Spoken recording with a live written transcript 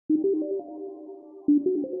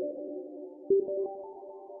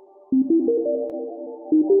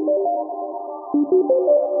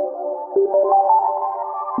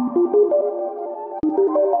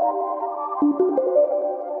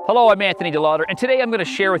Hello, I'm Anthony Delodder, and today I'm going to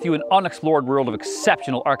share with you an unexplored world of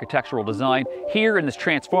exceptional architectural design here in this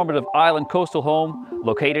transformative island coastal home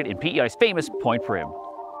located in PEI's famous Point Prim.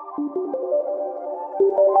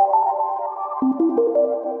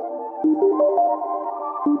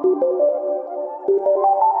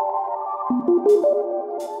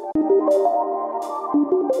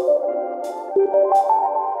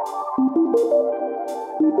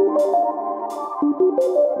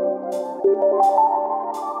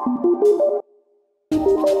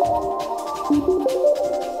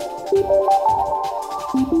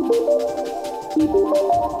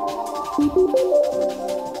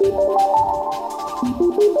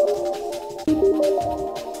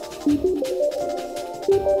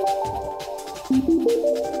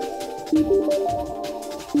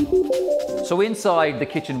 So inside, the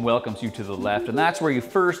kitchen welcomes you to the left, and that's where you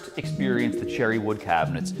first experience the cherry wood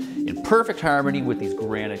cabinets in perfect harmony with these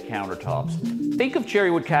granite countertops. Think of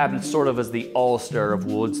cherry wood cabinets sort of as the all-star of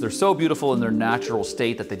woods. They're so beautiful in their natural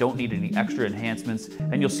state that they don't need any extra enhancements,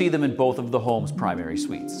 and you'll see them in both of the home's primary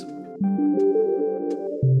suites.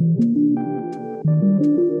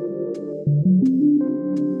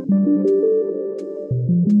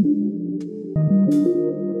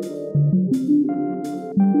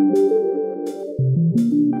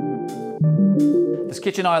 This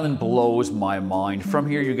kitchen island blows my mind. From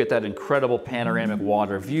here you get that incredible panoramic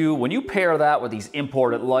water view. When you pair that with these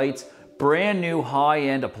imported lights, brand new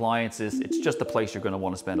high-end appliances, it's just a place you're going to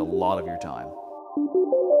want to spend a lot of your time.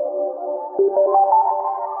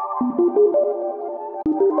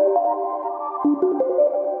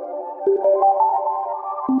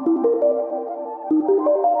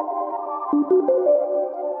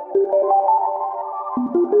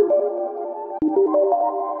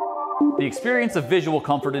 The experience of visual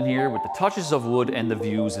comfort in here with the touches of wood and the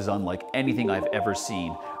views is unlike anything I've ever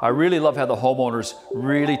seen. I really love how the homeowners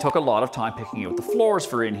really took a lot of time picking out the floors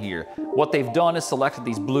for in here. What they've done is selected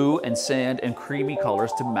these blue and sand and creamy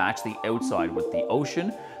colors to match the outside with the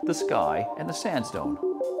ocean, the sky, and the sandstone.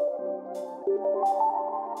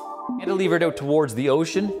 Cantilevered out towards the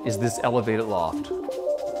ocean is this elevated loft.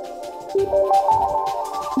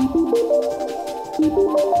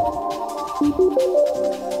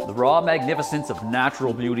 The raw magnificence of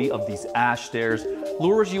natural beauty of these ash stairs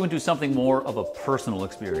lures you into something more of a personal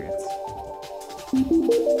experience.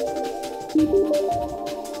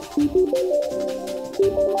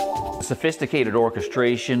 The sophisticated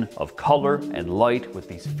orchestration of color and light with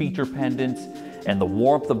these feature pendants and the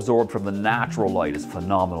warmth absorbed from the natural light is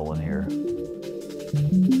phenomenal in here.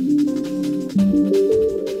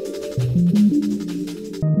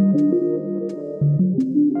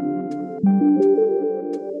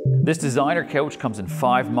 This designer couch comes in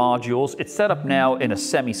 5 modules. It's set up now in a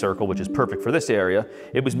semicircle, which is perfect for this area.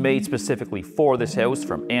 It was made specifically for this house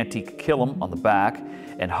from antique kiln on the back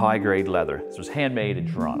and high-grade leather. This was handmade in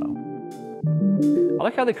Toronto. I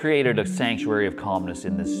like how they created a sanctuary of calmness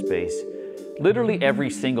in this space. Literally every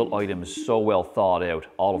single item is so well thought out.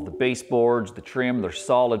 All of the baseboards, the trim, they're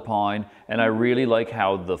solid pine, and I really like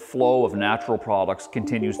how the flow of natural products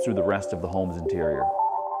continues through the rest of the home's interior.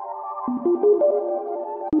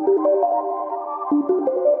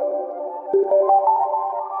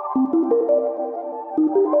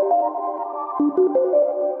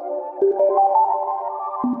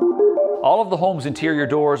 All of the home's interior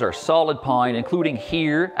doors are solid pine, including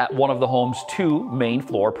here at one of the home's 2 main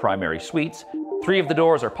floor primary suites. 3 of the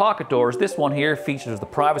doors are pocket doors. This one here features the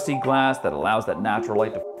privacy glass that allows that natural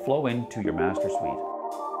light to flow into your master suite.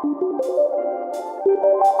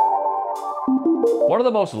 One of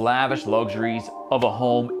the most lavish luxuries of a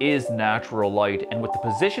home is natural light, and with the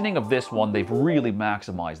positioning of this one, they've really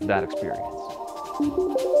maximized that experience.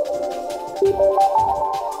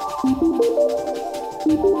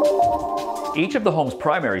 Each of the home's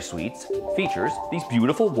primary suites features these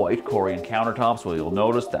beautiful white Corian countertops where you'll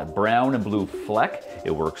notice that brown and blue fleck.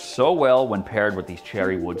 It works so well when paired with these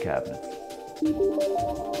cherry wood cabinets.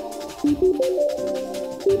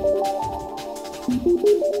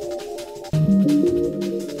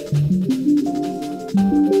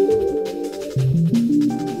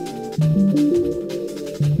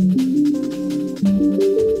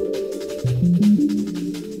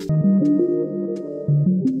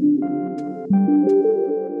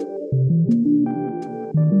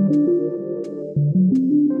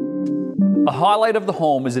 A highlight of the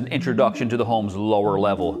home is an introduction to the home's lower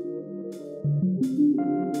level.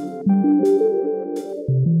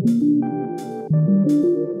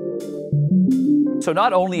 So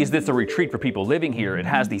not only is this a retreat for people living here, it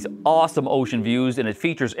has these awesome ocean views and it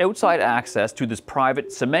features outside access to this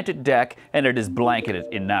private cemented deck, and it is blanketed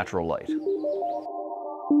in natural light.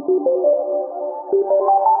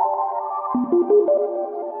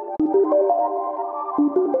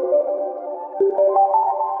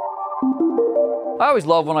 I always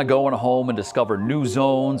love when I go in a home and discover new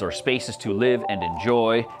zones or spaces to live and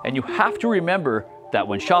enjoy, and you have to remember that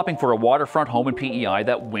when shopping for a waterfront home in PEI,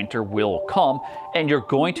 that winter will come, and you're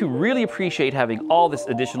going to really appreciate having all this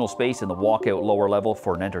additional space in the walkout lower level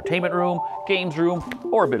for an entertainment room, games room,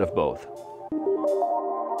 or a bit of both.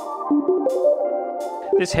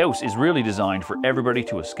 This house is really designed for everybody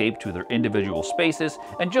to escape to their individual spaces,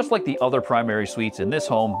 and just like the other primary suites in this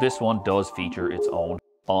home, this one does feature its own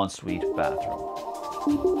ensuite bathroom.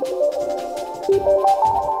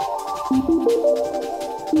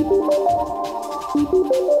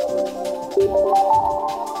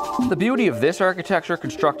 The beauty of this architecture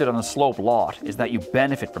constructed on a sloped lot is that you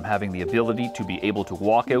benefit from having the ability to be able to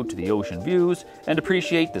walk out to the ocean views and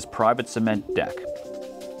appreciate this private cement deck.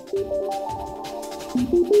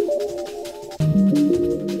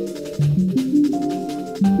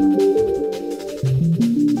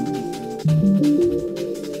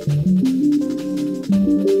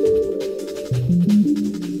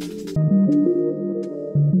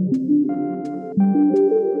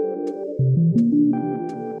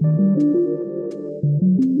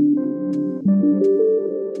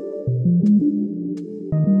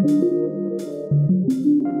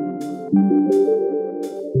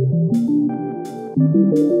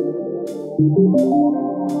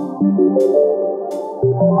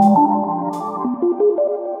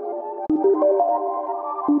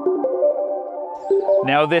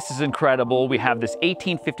 Now this is incredible. We have this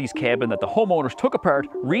 1850s cabin that the homeowners took apart,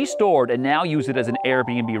 restored, and now use it as an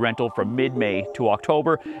Airbnb rental from mid-May to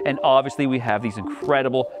October. And obviously we have these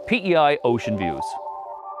incredible PEI ocean views.